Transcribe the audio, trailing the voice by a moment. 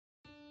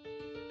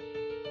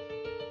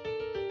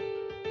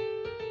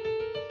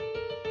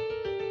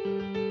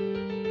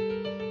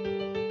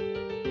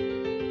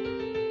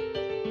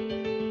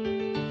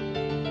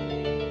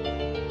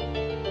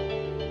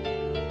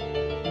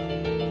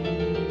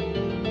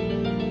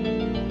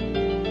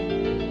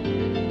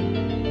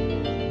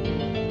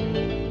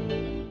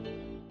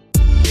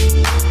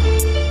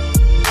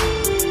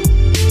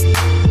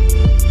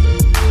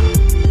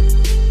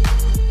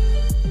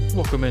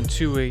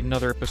to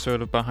another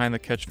episode of Behind the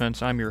Catch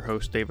Fence. I'm your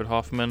host, David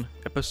Hoffman.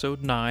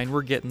 Episode 9,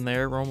 we're getting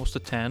there, we're almost to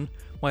 10.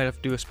 Might have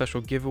to do a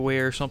special giveaway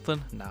or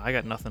something. Nah, I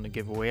got nothing to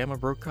give away, I'm a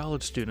broke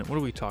college student, what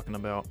are we talking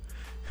about?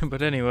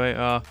 But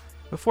anyway,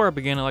 before I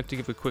begin, I'd like to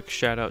give a quick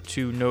shout out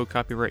to No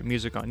Copyright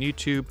Music on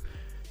YouTube.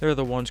 They're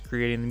the ones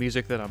creating the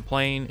music that I'm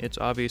playing. It's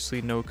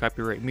obviously no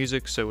copyright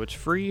music, so it's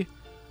free.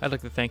 I'd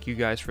like to thank you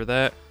guys for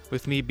that.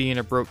 With me being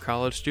a broke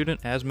college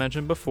student, as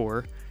mentioned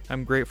before,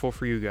 I'm grateful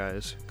for you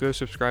guys. Go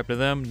subscribe to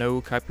them, no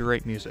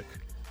copyright music.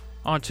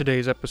 On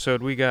today's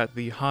episode, we got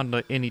the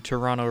Honda Indy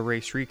Toronto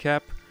race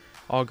recap.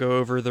 I'll go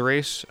over the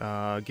race,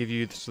 give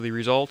you the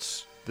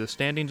results, the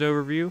standings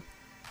overview,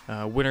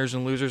 winners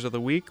and losers of the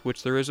week,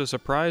 which there is a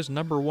surprise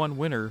number 1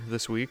 winner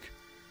this week.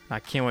 I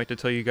can't wait to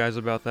tell you guys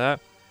about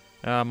that.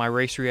 My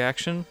race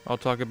reaction, I'll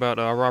talk about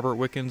Robert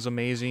Wickens'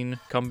 amazing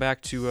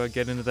comeback to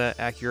get into that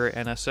Acura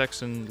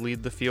NSX and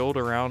lead the field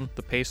around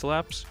the pace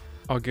laps.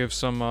 I'll give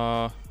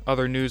some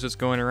other news that's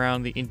going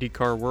around the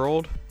IndyCar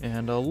world,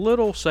 and a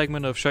little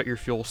segment of Shut Your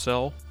Fuel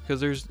Cell,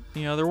 because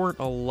there weren't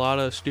a lot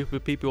of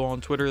stupid people on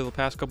Twitter the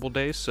past couple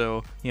days,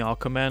 so, I'll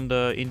commend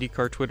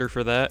IndyCar Twitter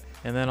for that,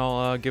 and then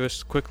I'll give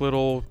us a quick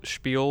little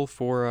spiel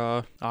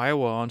for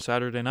Iowa on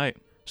Saturday night.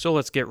 So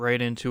let's get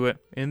right into it.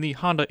 In the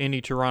Honda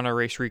Indy Toronto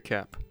race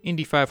recap,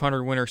 Indy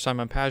 500 winner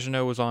Simon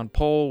Pagenaud was on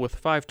pole with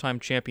 5-time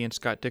champion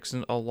Scott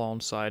Dixon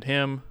alongside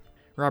him.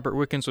 Robert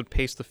Wickens would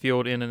pace the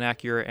field in an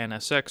Acura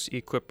NSX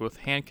equipped with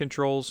hand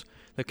controls.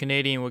 The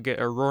Canadian would get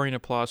a roaring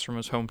applause from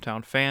his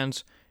hometown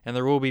fans, and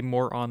there will be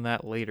more on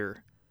that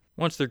later.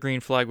 Once the green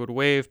flag would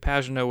wave,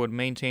 Pagenaud would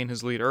maintain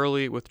his lead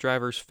early, with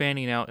drivers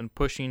fanning out and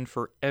pushing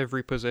for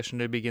every position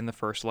to begin the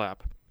first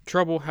lap.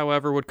 Trouble,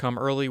 however, would come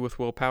early, with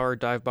Will Power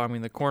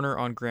dive-bombing the corner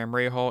on Graham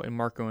Rahal and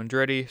Marco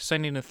Andretti,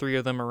 sending the 3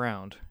 of them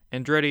around.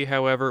 Andretti,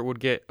 however, would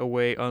get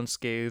away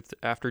unscathed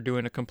after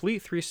doing a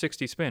complete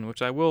 360 spin,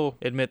 which I will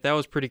admit that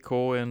was pretty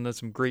cool and that's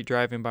some great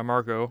driving by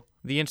Marco.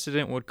 The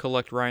incident would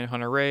collect Ryan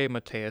Hunter-Reay,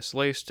 Matthias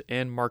Leist,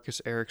 and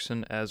Marcus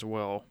Ericsson as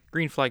well.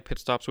 Green flag pit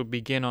stops would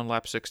begin on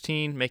lap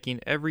 16, making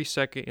every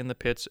second in the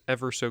pits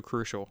ever so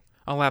crucial.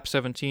 On lap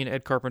 17,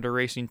 Ed Carpenter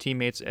Racing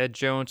teammates Ed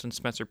Jones and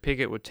Spencer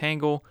Pigot would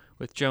tangle,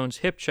 with Jones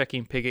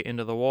hip-checking Pigot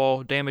into the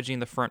wall, damaging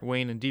the front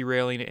wing and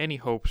derailing any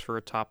hopes for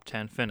a top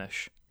 10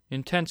 finish.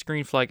 Intense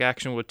green flag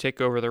action would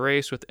take over the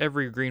race, with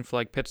every green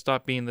flag pit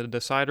stop being the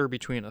decider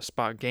between a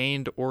spot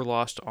gained or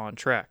lost on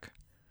track.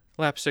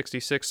 Lap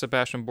 66,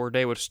 Sebastian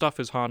Bourdais would stuff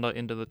his Honda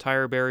into the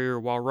tire barrier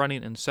while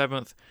running in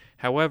 7th,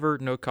 however,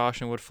 no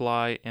caution would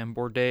fly and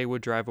Bourdais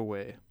would drive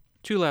away.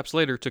 2 laps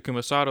later,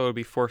 Takuma Sato would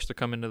be forced to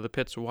come into the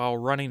pits while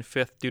running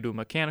 5th due to a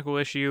mechanical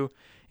issue,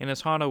 and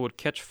his Honda would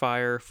catch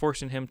fire,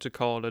 forcing him to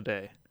call it a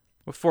day.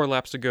 With 4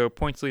 laps to go,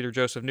 points leader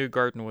Joseph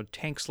Newgarden would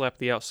tank slap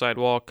the outside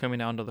wall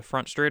coming onto the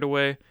front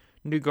straightaway.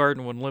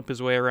 Newgarden would limp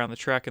his way around the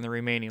track in the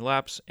remaining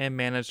laps and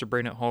manage to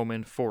bring it home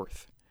in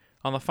 4th.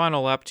 On the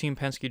final lap, Team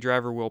Penske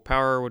driver Will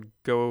Power would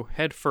go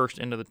head first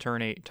into the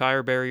turn 8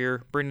 tire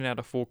barrier, bringing out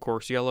a full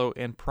course yellow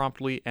and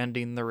promptly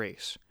ending the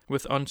race.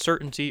 With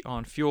uncertainty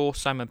on fuel,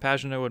 Simon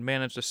Pagenaud would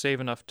manage to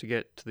save enough to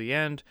get to the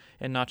end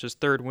and notch his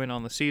 3rd win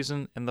on the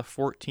season and the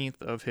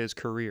 14th of his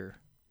career.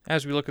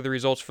 As we look at the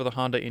results for the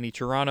Honda Indy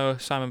Toronto,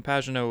 Simon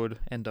Pagenaud would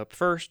end up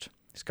 1st,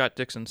 Scott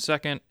Dixon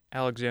 2nd,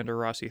 Alexander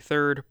Rossi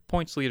 3rd,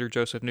 points leader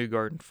Joseph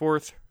Newgarden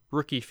 4th,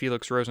 rookie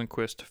Felix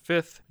Rosenqvist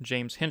 5th,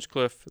 James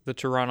Hinchcliffe, the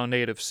Toronto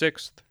native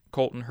 6th,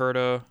 Colton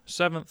Herta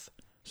 7th,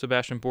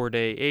 Sebastian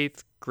Bourdais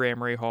 8th, Graham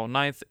Rahal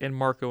 9th, and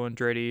Marco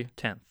Andretti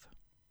 10th.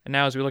 And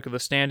now as we look at the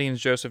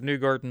standings, Joseph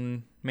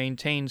Newgarden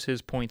maintains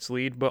his points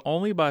lead, but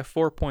only by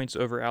 4 points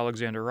over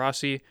Alexander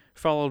Rossi,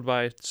 followed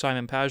by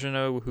Simon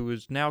Pagenaud, who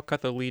has now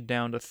cut the lead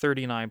down to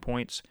 39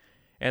 points,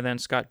 and then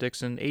Scott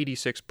Dixon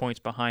 86 points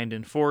behind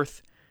in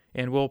 4th,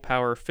 and Will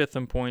Power 5th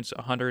in points,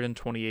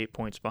 128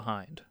 points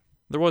behind.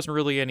 There wasn't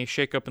really any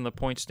shakeup in the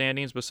point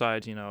standings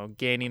besides,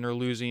 gaining or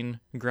losing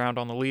ground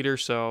on the leader,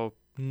 so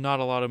not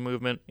a lot of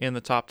movement in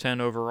the top 10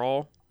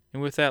 overall.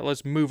 And with that,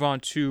 let's move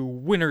on to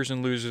winners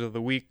and losers of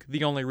the week,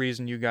 the only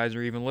reason you guys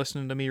are even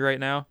listening to me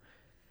right now.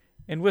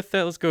 And with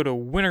that, let's go to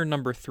winner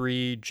number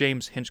 3,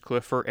 James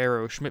Hinchcliffe for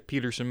Arrow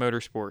Schmidt-Peterson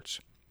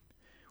Motorsports.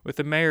 With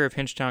the mayor of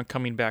Hinchtown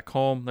coming back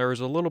home, there was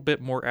a little bit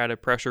more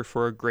added pressure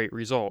for a great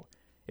result.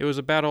 It was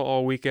a battle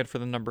all weekend for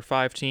the number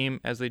 5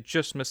 team, as they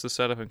just missed the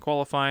setup in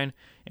qualifying,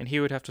 and he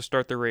would have to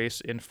start the race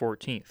in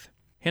 14th.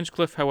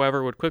 Hinchcliffe,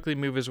 however, would quickly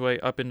move his way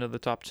up into the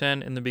top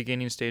 10 in the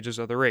beginning stages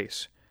of the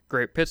race.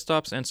 Great pit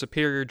stops and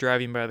superior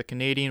driving by the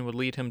Canadian would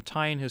lead him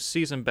tying his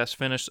season best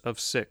finish of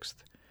 6th.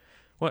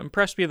 What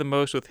impressed me the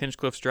most with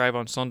Hinchcliffe's drive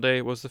on Sunday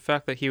was the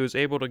fact that he was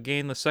able to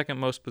gain the second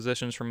most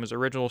positions from his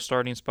original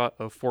starting spot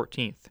of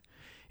 14th.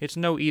 It's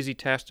no easy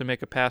task to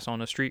make a pass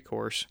on a street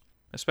course,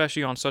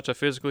 especially on such a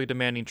physically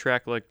demanding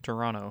track like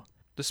Toronto.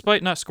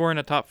 Despite not scoring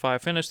a top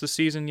 5 finish this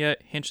season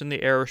yet, Hinch and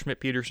the Arrow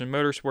Schmidt-Peterson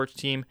Motorsports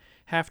team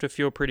have to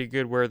feel pretty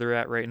good where they're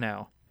at right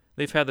now.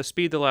 They've had the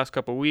speed the last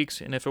couple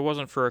weeks, and if it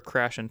wasn't for a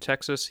crash in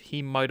Texas,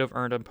 he might have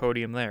earned a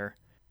podium there.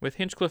 With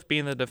Hinchcliffe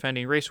being the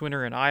defending race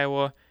winner in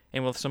Iowa,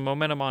 And with some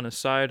momentum on his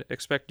side,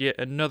 expect yet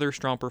another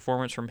strong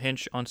performance from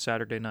Hinch on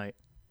Saturday night.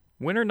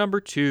 Winner number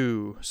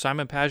 2,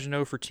 Simon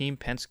Pagenaud for Team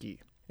Penske.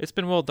 It's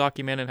been well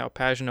documented how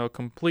Pagenaud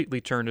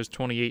completely turned his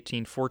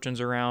 2018 fortunes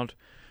around.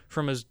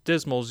 From his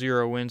dismal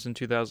 0 wins in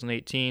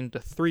 2018 to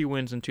 3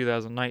 wins in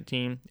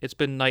 2019, it's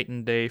been night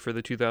and day for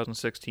the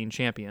 2016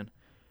 champion.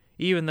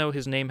 Even though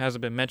his name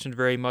hasn't been mentioned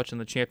very much in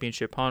the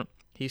championship hunt,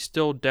 he's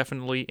still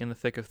definitely in the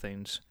thick of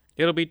things.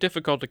 It'll be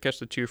difficult to catch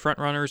the two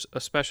frontrunners,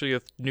 especially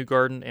with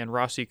Newgarden and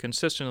Rossi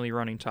consistently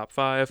running top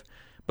 5,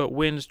 but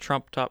wins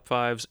trump top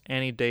 5s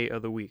any day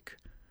of the week.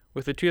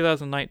 With the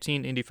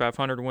 2019 Indy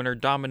 500 winner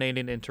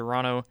dominating in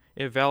Toronto,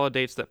 it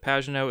validates that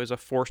Pagenaud is a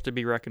force to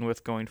be reckoned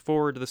with going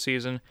forward to the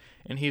season,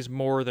 and he's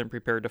more than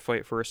prepared to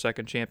fight for a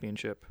second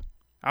championship.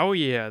 Oh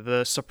yeah,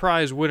 the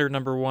surprise winner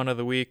number 1 of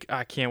the week.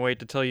 I can't wait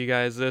to tell you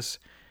guys this.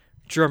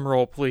 Drum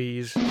roll,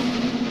 please.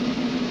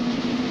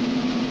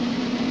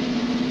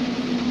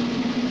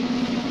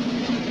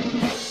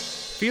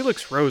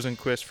 Felix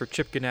Rosenqvist for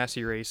Chip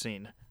Ganassi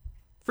Racing.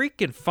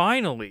 Freaking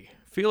finally!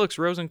 Felix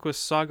Rosenqvist's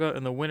saga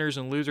in the winners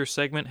and losers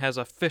segment has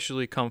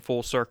officially come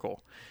full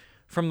circle.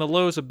 From the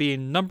lows of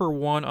being number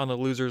 1 on the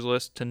losers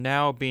list to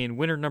now being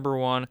winner number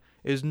 1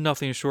 is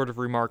nothing short of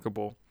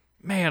remarkable.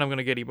 Man, I'm going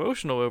to get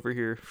emotional over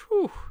here.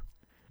 Whew.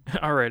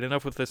 Alright,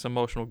 enough with this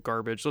emotional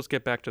garbage. Let's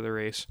get back to the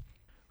race.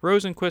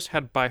 Rosenqvist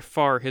had by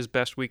far his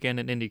best weekend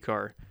in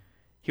IndyCar.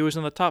 He was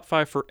in the top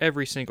 5 for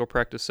every single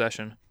practice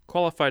session,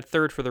 qualified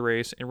 3rd for the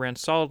race, and ran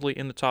solidly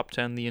in the top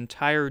 10 the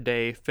entire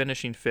day,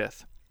 finishing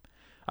 5th.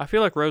 I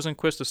feel like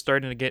Rosenqvist is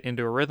starting to get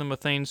into a rhythm of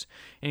things,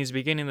 and he's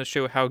beginning to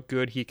show how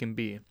good he can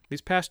be.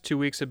 These past 2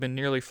 weeks have been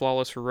nearly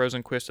flawless for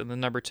Rosenqvist and the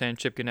number 10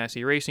 Chip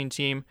Ganassi Racing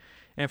team,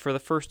 and for the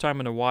first time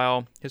in a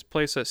while, his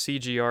place at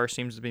CGR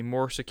seems to be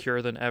more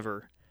secure than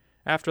ever.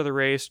 After the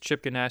race,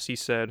 Chip Ganassi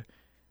said,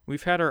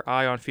 "We've had our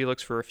eye on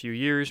Felix for a few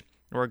years,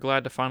 and we're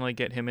glad to finally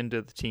get him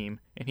into the team,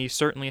 and he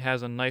certainly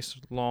has a nice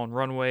long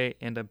runway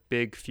and a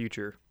big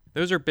future."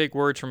 Those are big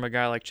words from a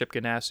guy like Chip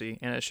Ganassi,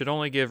 and it should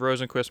only give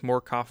Rosenqvist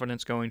more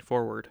confidence going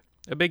forward.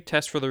 A big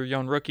test for the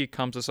young rookie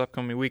comes this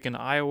upcoming week in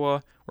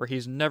Iowa, where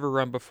he's never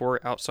run before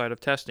outside of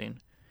testing.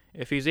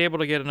 If he's able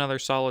to get another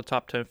solid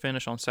top 10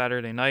 finish on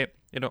Saturday night,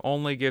 it'll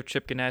only give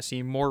Chip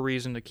Ganassi more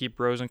reason to keep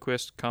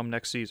Rosenqvist come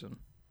next season.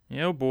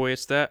 Oh boy,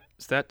 it's that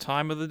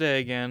time of the day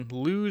again.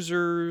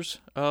 Losers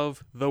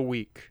of the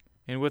week.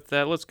 And with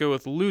that, let's go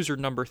with loser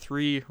number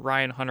 3,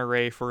 Ryan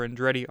Hunter-Reay for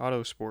Andretti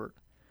Autosport.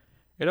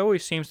 It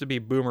always seems to be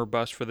boom or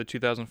bust for the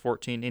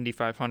 2014 Indy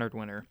 500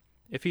 winner.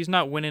 If he's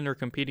not winning or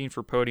competing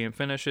for podium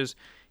finishes,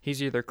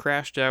 he's either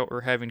crashed out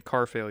or having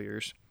car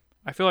failures.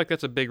 I feel like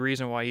that's a big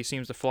reason why he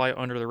seems to fly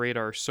under the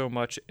radar so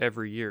much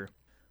every year.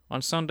 On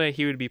Sunday,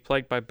 he would be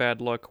plagued by bad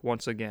luck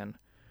once again.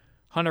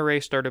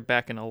 Hunter-Reay started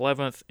back in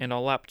 11th, and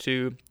on lap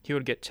 2, he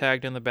would get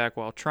tagged in the back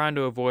while trying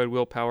to avoid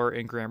Will Power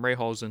and Graham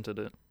Rahal's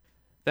incident.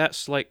 That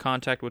slight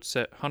contact would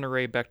set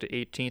Hunter-Reay back to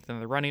 18th in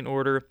the running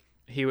order.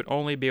 He would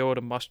only be able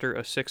to muster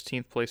a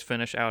 16th place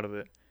finish out of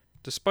it.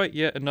 Despite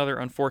yet another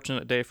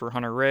unfortunate day for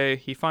Hunter-Reay,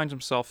 he finds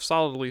himself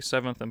solidly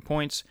 7th in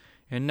points,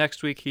 and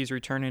next week he's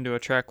returning to a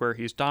track where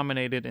he's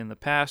dominated in the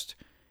past.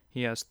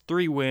 He has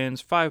 3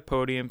 wins, 5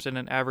 podiums, and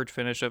an average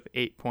finish of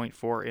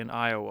 8.4 in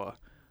Iowa.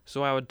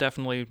 So I would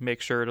definitely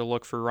make sure to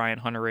look for Ryan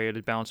Hunter-Reay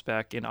to bounce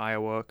back in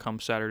Iowa come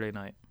Saturday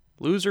night.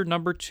 Loser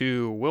number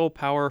 2, Will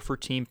Power for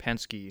Team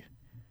Penske.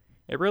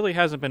 It really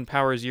hasn't been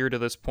Power's year to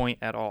this point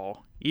at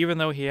all. Even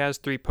though he has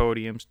 3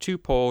 podiums, 2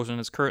 poles, and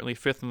is currently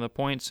 5th in the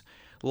points,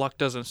 luck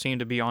doesn't seem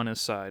to be on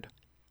his side.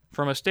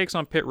 From mistakes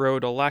on pit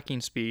road to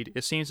lacking speed,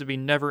 it seems to be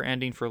never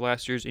ending for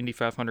last year's Indy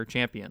 500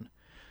 champion.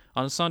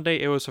 On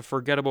Sunday, it was a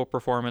forgettable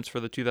performance for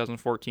the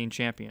 2014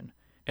 champion.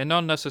 An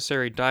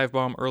unnecessary dive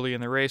bomb early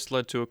in the race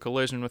led to a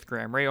collision with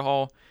Graham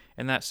Rahal,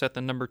 and that set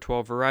the number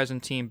 12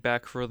 Verizon team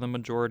back for the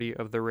majority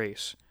of the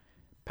race.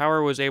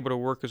 Power was able to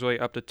work his way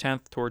up to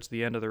 10th towards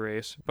the end of the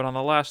race, but on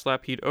the last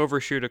lap he'd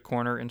overshoot a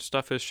corner and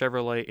stuff his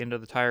Chevrolet into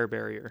the tire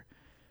barrier.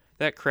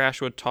 That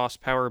crash would toss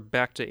Power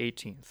back to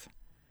 18th.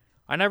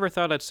 I never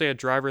thought I'd say a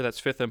driver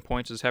that's 5th in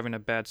points is having a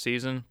bad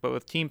season, but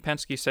with Team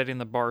Penske setting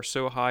the bar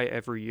so high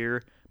every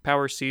year,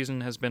 Power's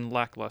season has been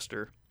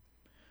lackluster.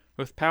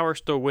 With Power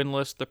still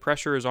winless, the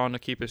pressure is on to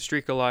keep his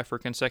streak alive for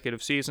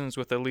consecutive seasons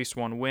with at least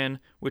 1 win,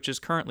 which is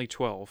currently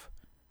 12.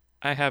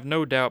 I have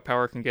no doubt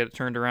Power can get it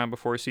turned around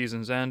before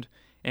season's end,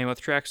 and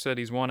with tracks that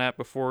he's won at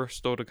before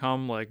still to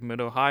come like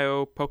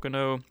Mid-Ohio,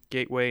 Pocono,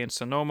 Gateway, and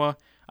Sonoma,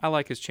 I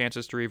like his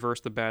chances to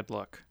reverse the bad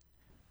luck.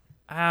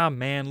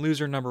 Man,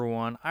 loser number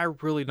 1. I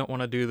really don't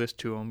want to do this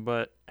to him,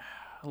 but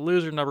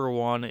loser number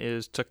 1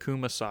 is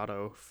Takuma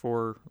Sato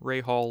for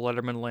Rahal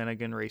Letterman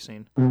Lanigan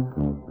Racing.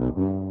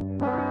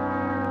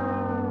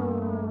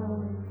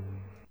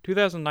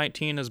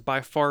 2019 has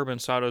by far been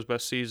Sato's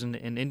best season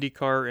in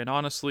IndyCar, and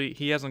honestly,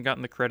 he hasn't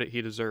gotten the credit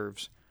he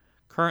deserves.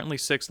 Currently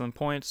 6th in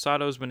points,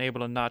 Sato's been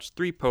able to notch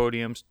 3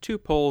 podiums, 2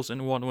 poles,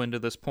 and 1 win to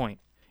this point.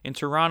 In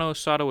Toronto,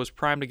 Sato was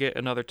primed to get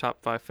another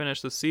top 5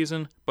 finish this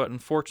season, but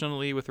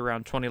unfortunately, with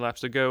around 20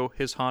 laps to go,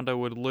 his Honda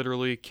would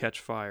literally catch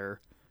fire.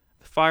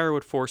 The fire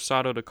would force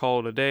Sato to call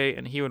it a day,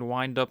 and he would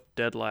wind up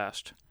dead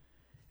last.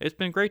 It's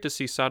been great to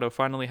see Sato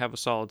finally have a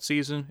solid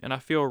season, and I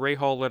feel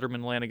Rahal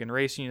Letterman Lanigan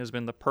Racing has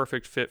been the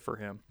perfect fit for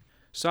him.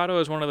 Sato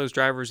is one of those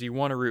drivers you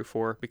want to root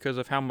for because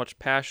of how much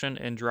passion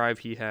and drive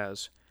he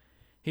has.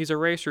 He's a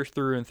racer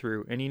through and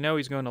through, and you know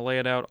he's going to lay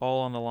it out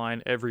all on the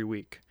line every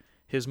week.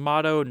 His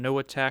motto, no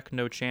attack,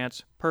 no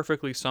chance,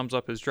 perfectly sums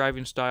up his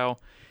driving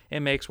style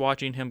and makes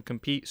watching him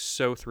compete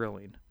so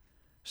thrilling.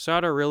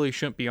 Sato really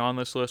shouldn't be on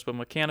this list, but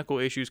mechanical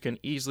issues can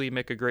easily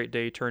make a great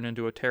day turn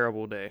into a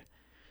terrible day.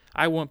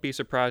 I wouldn't be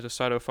surprised if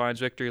Sato finds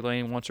victory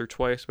lane once or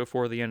twice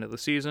before the end of the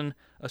season,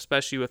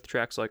 especially with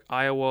tracks like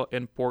Iowa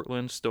and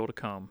Portland still to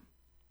come.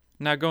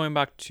 Now going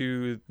back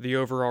to the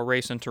overall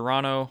race in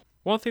Toronto,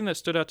 one thing that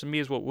stood out to me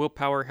is what Will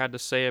Power had to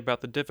say about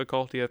the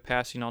difficulty of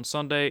passing on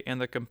Sunday and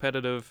the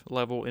competitive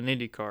level in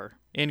IndyCar.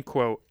 In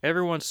quote,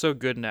 "Everyone's so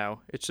good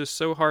now, it's just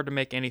so hard to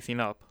make anything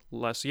up.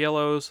 Less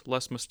yellows,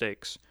 less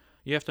mistakes.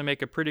 You have to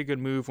make a pretty good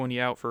move when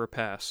you're out for a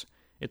pass.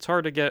 It's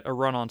hard to get a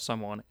run on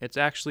someone. It's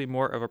actually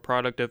more of a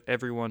product of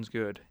everyone's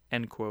good."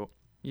 End quote.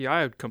 Yeah,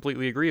 I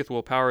completely agree with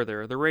Will Power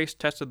there. The race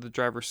tested the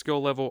driver's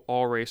skill level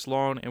all race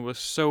long and was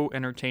so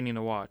entertaining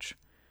to watch.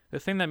 The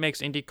thing that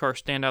makes IndyCar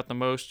stand out the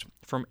most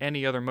from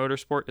any other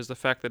motorsport is the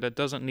fact that it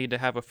doesn't need to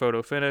have a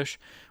photo finish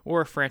or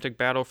a frantic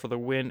battle for the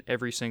win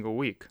every single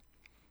week.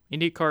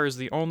 IndyCar is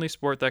the only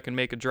sport that can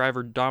make a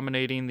driver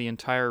dominating the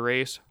entire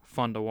race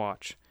fun to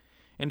watch.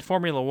 In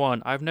Formula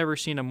One, I've never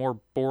seen a more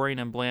boring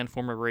and bland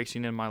form of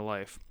racing in my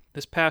life.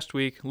 This past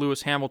week,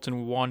 Lewis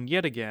Hamilton won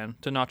yet again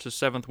to notch his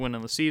 7th win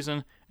in the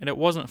season, and it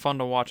wasn't fun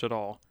to watch at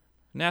all.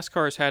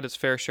 NASCAR has had its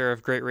fair share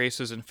of great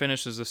races and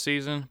finishes this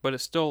season, but it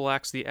still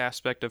lacks the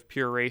aspect of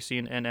pure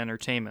racing and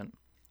entertainment.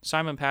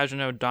 Simon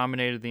Pagenaud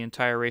dominated the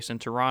entire race in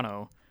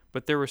Toronto,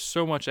 but there was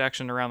so much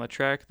action around the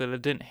track that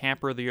it didn't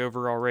hamper the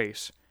overall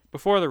race.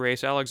 Before the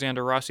race,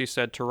 Alexander Rossi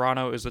said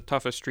Toronto is the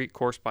toughest street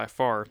course by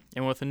far,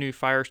 and with the new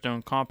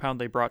Firestone compound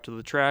they brought to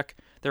the track,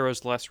 there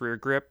was less rear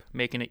grip,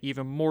 making it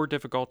even more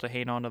difficult to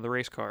hang on to the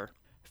race car.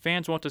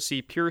 Fans want to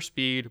see pure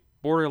speed,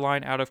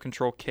 borderline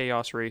out-of-control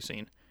chaos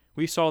racing.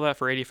 We saw that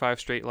for 85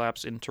 straight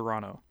laps in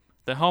Toronto.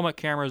 The helmet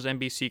cameras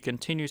NBC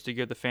continues to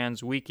give the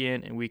fans week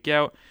in and week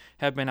out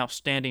have been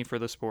outstanding for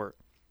the sport.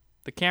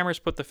 The cameras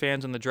put the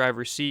fans in the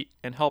driver's seat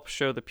and help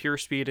show the pure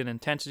speed and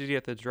intensity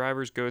that the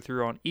drivers go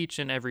through on each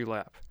and every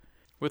lap.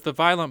 With the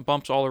violent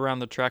bumps all around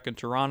the track in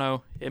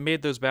Toronto, it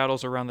made those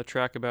battles around the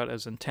track about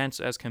as intense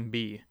as can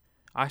be.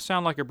 I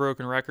sound like a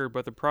broken record,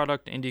 but the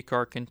product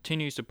IndyCar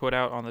continues to put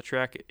out on the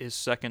track is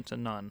second to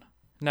none.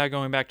 Now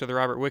going back to the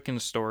Robert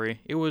Wickens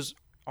story, it was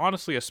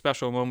honestly a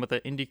special moment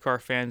that IndyCar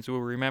fans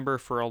will remember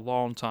for a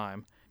long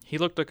time. He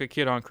looked like a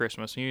kid on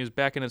Christmas, and he was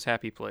back in his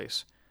happy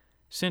place.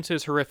 Since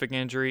his horrific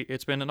injury,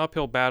 it's been an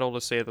uphill battle to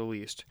say the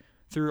least.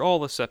 Through all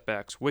the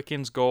setbacks,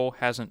 Wickens' goal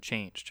hasn't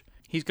changed.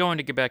 He's going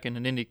to get back in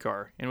an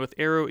IndyCar, and with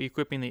Arrow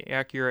equipping the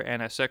Acura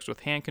NSX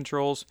with hand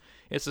controls,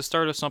 it's the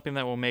start of something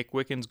that will make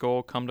Wickens'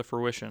 goal come to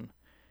fruition.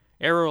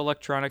 Arrow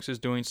Electronics is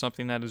doing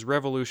something that is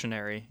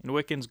revolutionary, and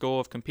Wickens'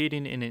 goal of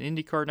competing in an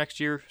IndyCar next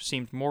year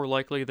seemed more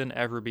likely than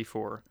ever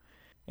before.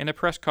 In a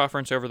press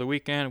conference over the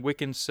weekend,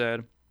 Wickens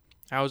said,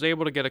 "I was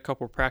able to get a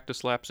couple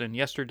practice laps in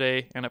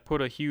yesterday, and it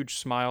put a huge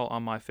smile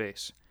on my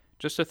face.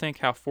 Just to think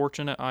how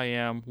fortunate I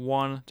am,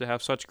 one, to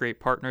have such great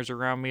partners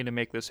around me to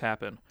make this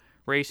happen.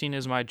 Racing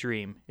is my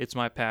dream. It's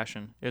my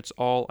passion. It's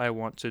all I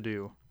want to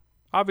do."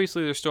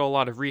 Obviously, there's still a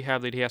lot of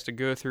rehab that he has to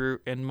go through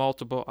and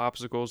multiple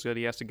obstacles that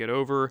he has to get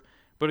over,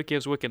 but it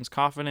gives Wickens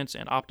confidence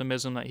and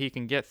optimism that he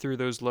can get through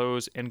those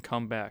lows and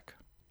come back.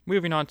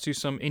 Moving on to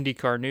some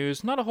IndyCar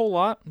news, not a whole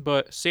lot,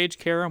 but Sage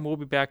Karam will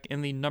be back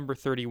in the number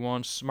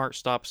 31 Smart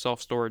Stop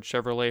self-storage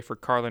Chevrolet for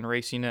Carlin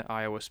Racing at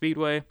Iowa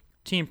Speedway.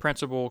 Team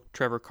principal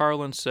Trevor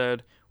Carlin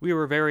said, "We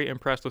were very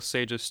impressed with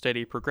Sage's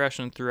steady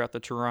progression throughout the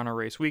Toronto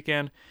race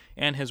weekend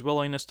and his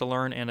willingness to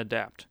learn and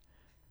adapt.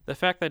 The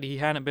fact that he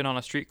hadn't been on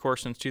a street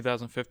course since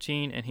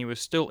 2015 and he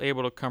was still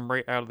able to come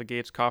right out of the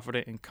gates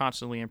confident and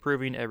constantly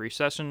improving every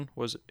session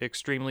was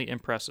extremely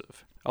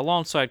impressive."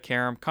 Alongside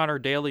Karam, Connor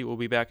Daly will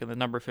be back in the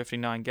number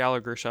 59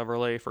 Gallagher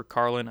Chevrolet for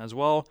Carlin as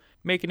well,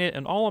 making it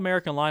an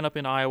All-American lineup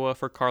in Iowa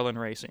for Carlin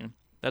Racing.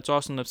 That's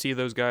awesome to see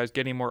those guys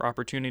getting more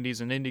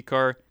opportunities in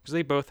IndyCar because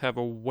they both have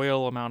a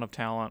whale amount of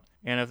talent.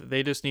 And if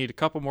they just need a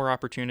couple more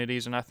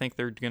opportunities, and I think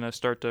they're going to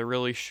start to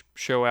really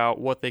show out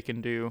what they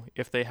can do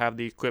if they have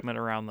the equipment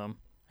around them.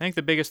 I think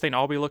the biggest thing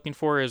I'll be looking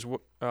for is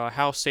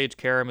how Sage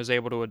Karam is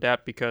able to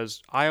adapt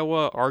because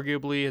Iowa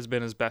arguably has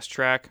been his best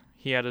track.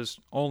 He had his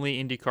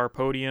only IndyCar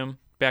podium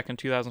back in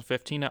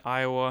 2015 at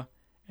Iowa,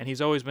 and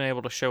he's always been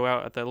able to show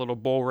out at that little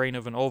bull ring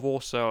of an oval,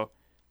 so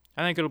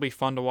I think it'll be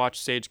fun to watch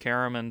Sage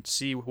Karam and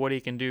see what he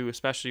can do,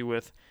 especially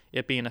with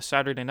it being a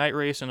Saturday night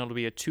race and it'll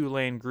be a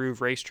 2-lane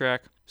groove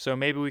racetrack. So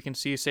maybe we can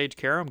see Sage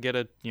Karam get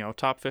a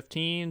top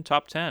 15,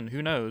 top 10,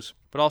 who knows.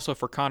 But also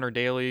for Connor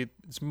Daly,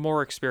 it's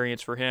more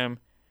experience for him,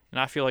 and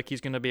I feel like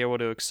he's going to be able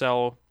to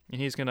excel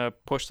and he's going to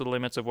push the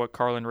limits of what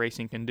Carlin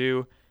Racing can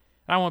do.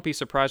 And I won't be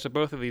surprised if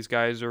both of these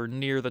guys are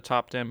near the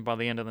top 10 by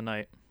the end of the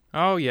night.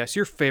 Oh yes,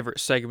 your favorite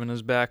segment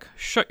is back.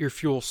 Shut your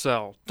fuel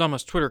cell.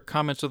 Dumbest Twitter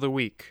comments of the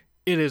week.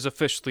 It is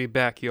officially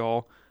back,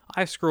 y'all.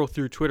 I scroll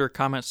through Twitter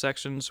comment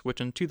sections,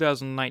 which in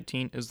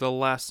 2019 is the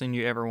last thing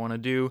you ever want to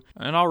do,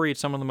 and I'll read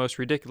some of the most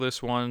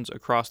ridiculous ones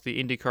across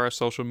the IndyCar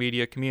social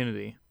media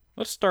community.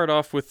 Let's start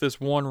off with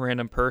this one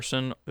random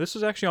person. This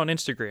is actually on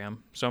Instagram,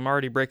 so I'm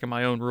already breaking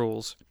my own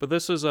rules. But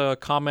this is a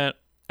comment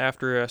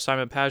after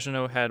Simon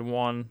Pagenaud had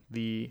won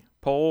the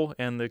pole,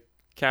 and the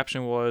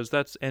caption was,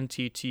 "That's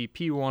NTT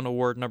P1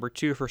 Award number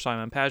 2 for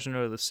Simon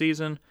Pagenaud of the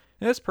season."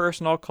 And this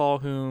person, I'll call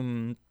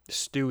him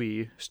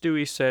Stewie.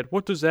 Stewie said,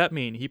 "What does that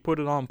mean? He put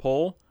it on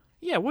pole?"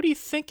 Yeah, what do you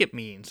think it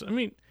means? I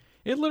mean,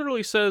 it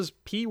literally says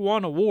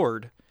P1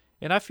 Award.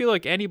 And I feel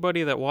like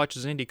anybody that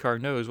watches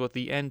IndyCar knows what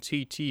the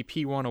NTT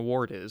P1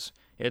 Award is.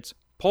 It's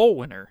pole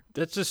winner.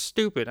 That's just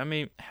stupid. I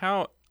mean,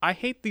 I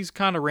hate these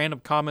kind of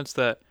random comments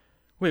that,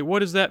 wait, what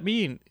does that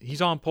mean?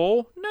 He's on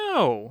pole?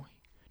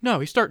 No,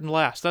 he's starting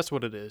last. That's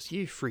what it is.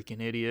 You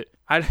freaking idiot.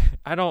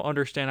 I don't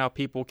understand how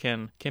people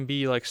can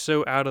be like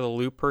so out of the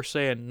loop per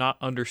se and not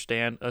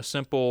understand a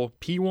simple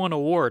P1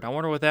 award. I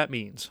wonder what that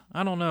means.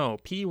 I don't know.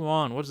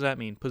 P1, what does that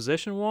mean?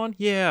 Position 1?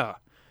 Yeah.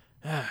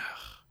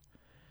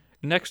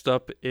 Next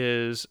up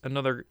is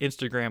another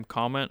Instagram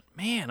comment.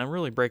 Man, I'm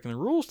really breaking the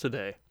rules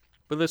today.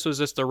 But this was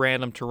just a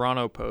random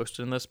Toronto post,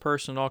 and this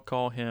person, I'll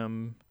call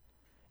him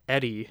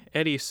Eddie.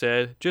 Eddie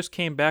said, "Just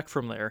came back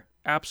from there.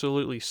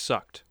 Absolutely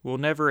sucked. Will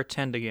never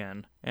attend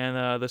again."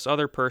 And this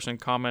other person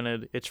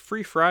commented, "It's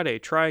Free Friday.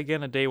 Try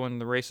again a day when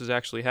the races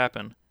actually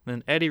happen."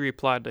 Then Eddie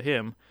replied to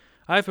him,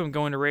 "I've been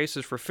going to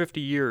races for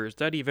 50 years.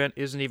 That event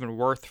isn't even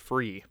worth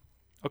free."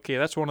 Okay,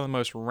 that's one of the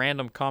most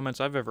random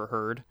comments I've ever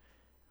heard.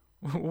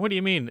 What do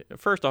you mean?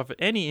 First off,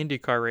 any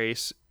IndyCar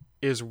race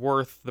is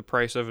worth the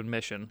price of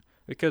admission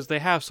because they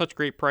have such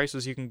great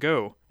prices you can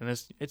go, and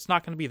it's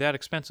not going to be that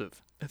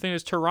expensive. The thing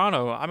is,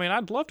 Toronto, I mean,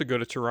 I'd love to go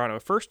to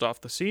Toronto. First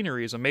off, the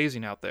scenery is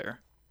amazing out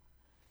there.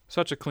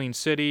 Such a clean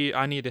city.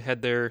 I need to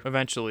head there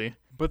eventually.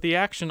 But the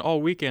action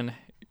all weekend,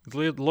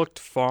 it looked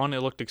fun,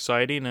 it looked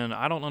exciting, and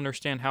I don't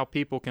understand how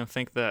people can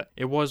think that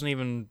it wasn't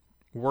even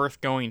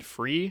worth going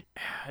free.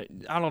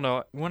 I don't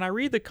know. When I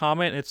read the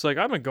comment, it's like,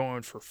 I've been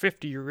going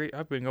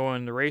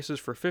to races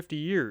for 50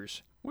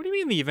 years. What do you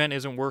mean the event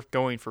isn't worth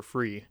going for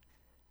free?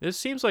 This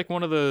seems like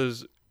one of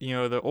those,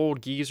 the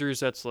old geezers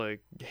that's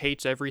like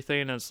hates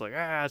everything, and it's like,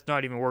 it's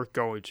not even worth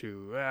going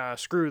to.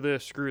 Screw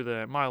this, screw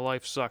that. My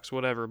life sucks,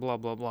 whatever, blah,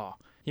 blah, blah.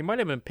 He might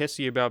have been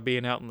pissy about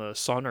being out in the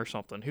sun or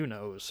something. Who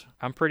knows?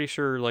 I'm pretty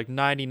sure like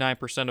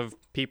 99% of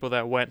people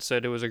that went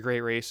said it was a great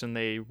race and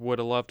they would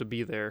have loved to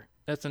be there.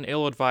 That's an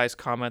ill-advised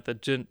comment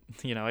that didn't,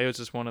 it was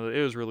just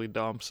it was really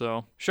dumb.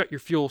 So shut your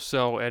fuel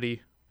cell,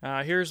 Eddie.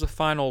 Here's the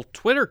final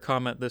Twitter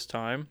comment this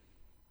time.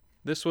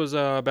 This was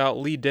about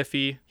Lee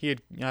Diffie. He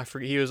was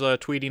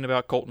tweeting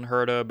about Colton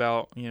Herta,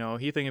 about,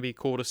 he think it'd be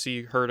cool to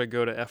see Herta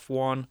go to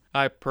F1.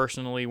 I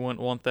personally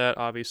wouldn't want that,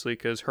 obviously,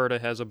 because Herta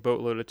has a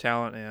boatload of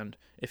talent, and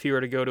if he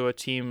were to go to a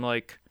team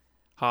like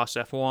Haas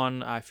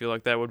F1, I feel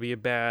like that would be a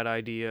bad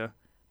idea.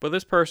 But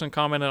this person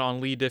commented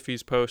on Lee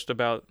Diffie's post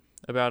about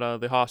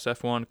the Haas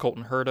F1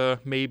 Colton Herta,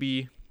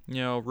 maybe,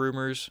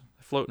 rumors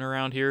floating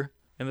around here.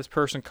 And this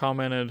person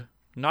commented,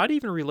 not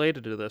even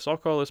related to this. I'll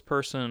call this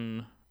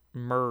person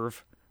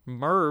Merv.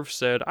 Merv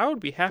said, "I would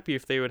be happy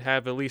if they would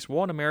have at least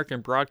one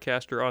American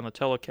broadcaster on the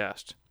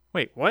telecast."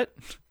 Wait, what?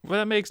 Well,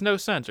 that makes no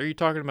sense. Are you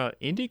talking about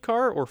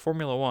IndyCar or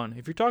Formula One?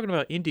 If you're talking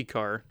about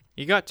IndyCar,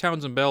 you got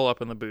Townsend Bell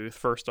up in the booth,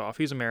 first off.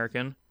 He's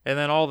American. And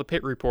then all the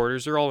pit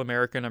reporters, they're all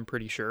American, I'm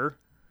pretty sure.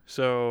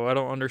 So I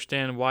don't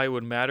understand why it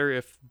would matter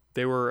if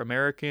they were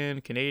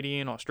American,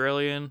 Canadian,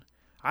 Australian.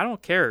 I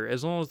don't care.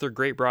 As long as they're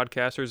great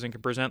broadcasters and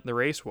can present the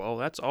race well,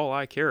 that's all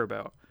I care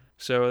about.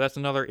 So that's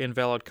another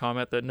invalid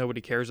comment that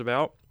nobody cares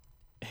about.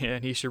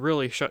 And he should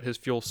really shut his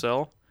fuel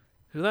cell.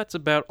 So that's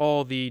about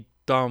all the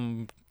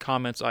dumb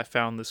comments I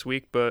found this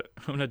week, but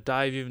I'm going to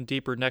dive even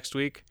deeper next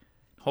week.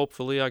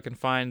 Hopefully I can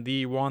find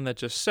the one that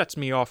just sets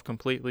me off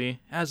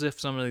completely, as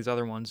if some of these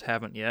other ones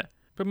haven't yet.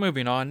 But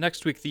moving on,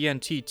 next week the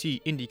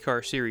NTT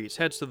IndyCar Series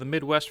heads to the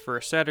Midwest for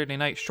a Saturday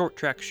night short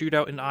track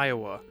shootout in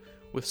Iowa.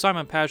 With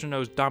Simon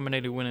Pagenaud's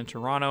dominated win in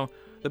Toronto,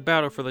 the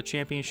battle for the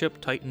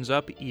championship tightens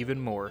up even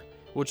more.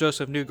 Will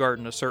Joseph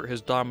Newgarden assert his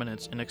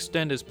dominance and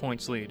extend his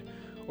points lead?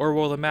 Or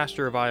will the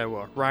master of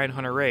Iowa, Ryan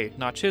Hunter-Reay,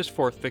 notch his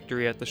 4th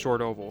victory at the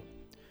short oval?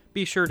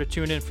 Be sure to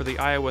tune in for the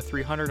Iowa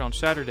 300 on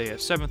Saturday at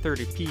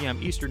 7:30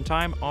 p.m. Eastern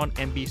Time on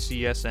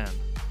NBCSN.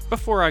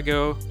 Before I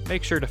go,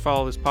 make sure to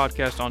follow this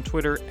podcast on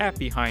Twitter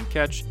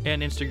 @BehindCatch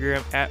and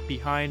Instagram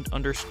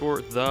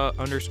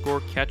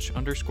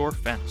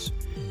 @behind_the_catch_fence.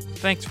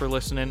 Thanks for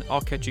listening.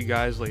 I'll catch you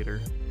guys later.